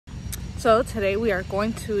So today we are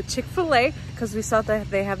going to Chick-fil-A because we saw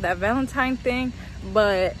that they have that Valentine thing,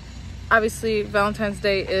 but obviously Valentine's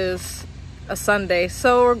Day is a Sunday,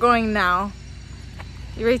 so we're going now.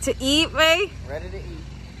 You ready to eat, May? Ready to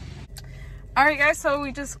eat. All right, guys, so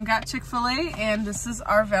we just got Chick-fil-A, and this is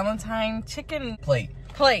our Valentine chicken Plate.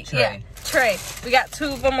 Tray. Yeah, tray. We got 2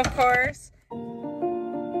 of them, of course.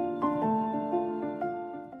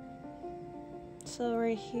 So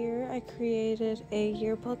right here, I created a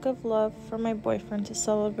yearbook of love for my boyfriend to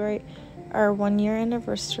celebrate our 1-year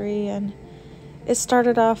anniversary, and it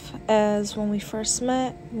started off as when we first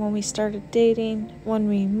met, when we started dating, when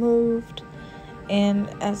we moved, and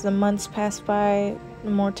as the months passed by,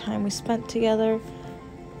 the more time we spent together,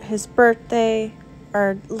 his birthday,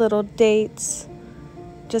 our little dates,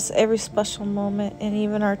 just every special moment, and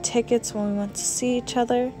even our tickets when we went to see each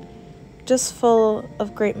other, just full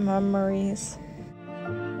of great memories.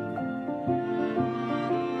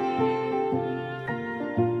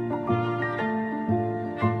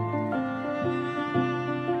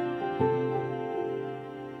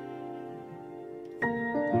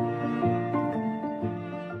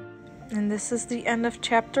 And this is the end of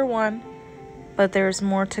chapter 1, but there's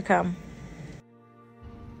more to come.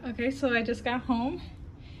 Okay, so I just got home,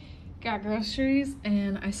 got groceries,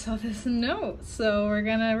 and I saw this note. So we're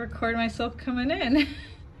gonna record myself coming in.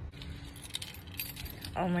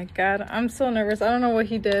 Oh my God, I'm so nervous. I don't know what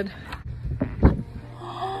he did.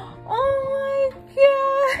 Oh my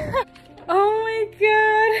God. Oh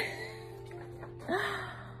my God.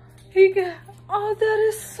 He got, oh, that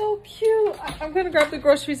is so cute. I'm gonna grab the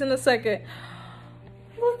groceries in a second.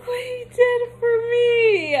 Look what he did for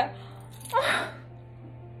me.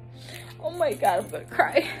 Oh my God, I'm gonna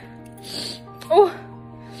cry. Oh.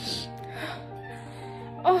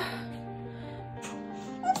 Oh.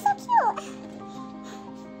 That's so cute.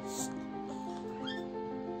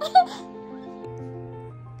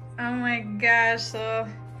 Oh my gosh, so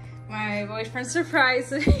my boyfriend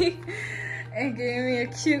surprised me and gave me a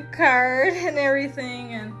cute card and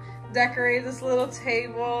everything, and decorated this little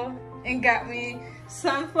table and got me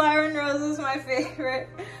sunflower and roses, my favorite,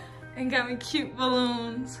 and got me cute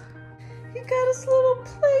balloons. He got us little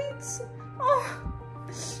plates. Oh,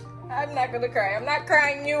 I'm not gonna cry. I'm not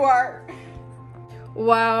crying, you are.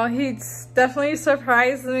 Wow, he definitely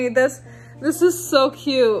surprised me. This is so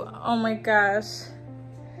cute. Oh my gosh.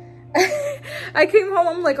 I came home,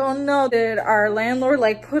 I'm like, oh no, did our landlord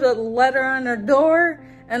like put a letter on our door?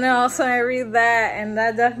 And then all of a sudden I read that, and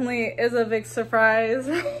that definitely is a big surprise.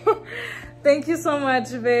 Thank you so much,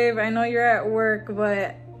 babe. I know you're at work,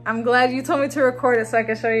 but I'm glad you told me to record it so I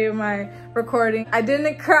can show you my recording. I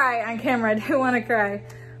didn't cry on camera. I didn't want to cry.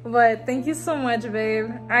 But thank you so much, babe.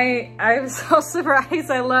 I'm so surprised.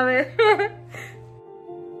 I love it.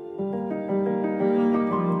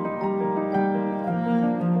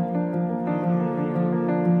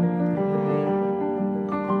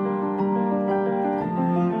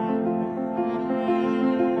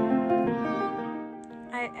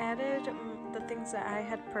 That I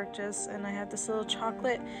had purchased, and I had this little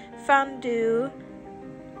chocolate fondue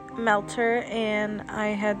melter, and I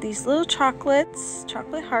had these little chocolate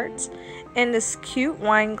hearts, and this cute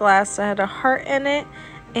wine glass that had a heart in it,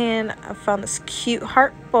 and I found this cute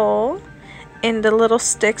heart bowl, and the little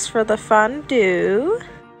sticks for the fondue,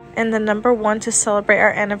 and the number 1 to celebrate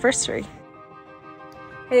our anniversary.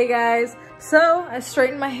 Hey guys, so I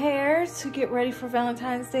straightened my hair to get ready for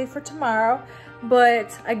Valentine's Day for tomorrow,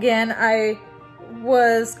 but again, I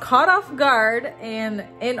was caught off guard and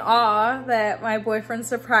in awe that my boyfriend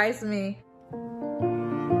surprised me.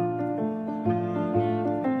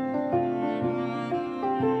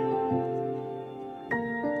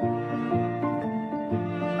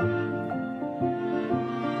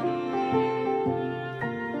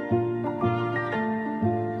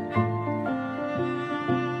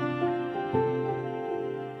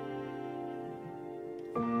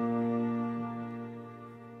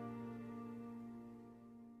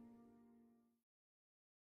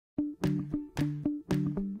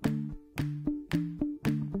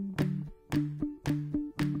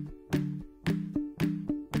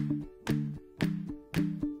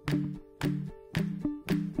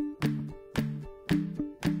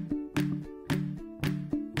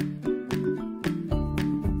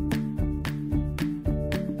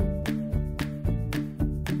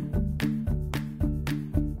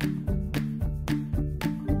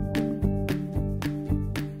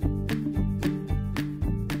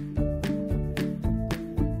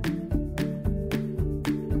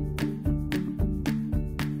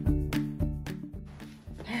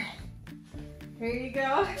 Here you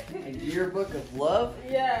go. A yearbook of love?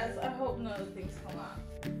 Yes, I hope none of the things come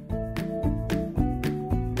out.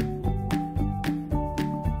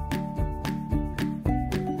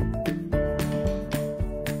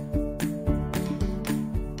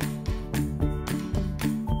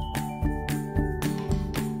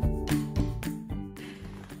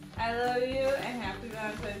 I love you and happy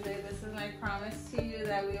Valentine's Day. This is my promise to you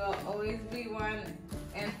that we will always be one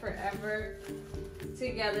and forever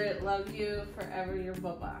together. Love you forever, your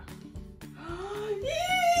Baba.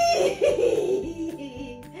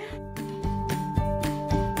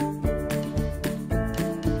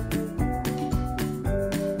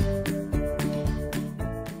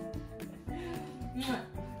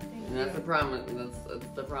 That's the promise. That's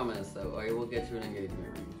the promise. So I will get you an engagement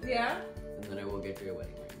ring. Yeah? And then I will get you a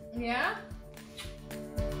wedding ring. Yeah?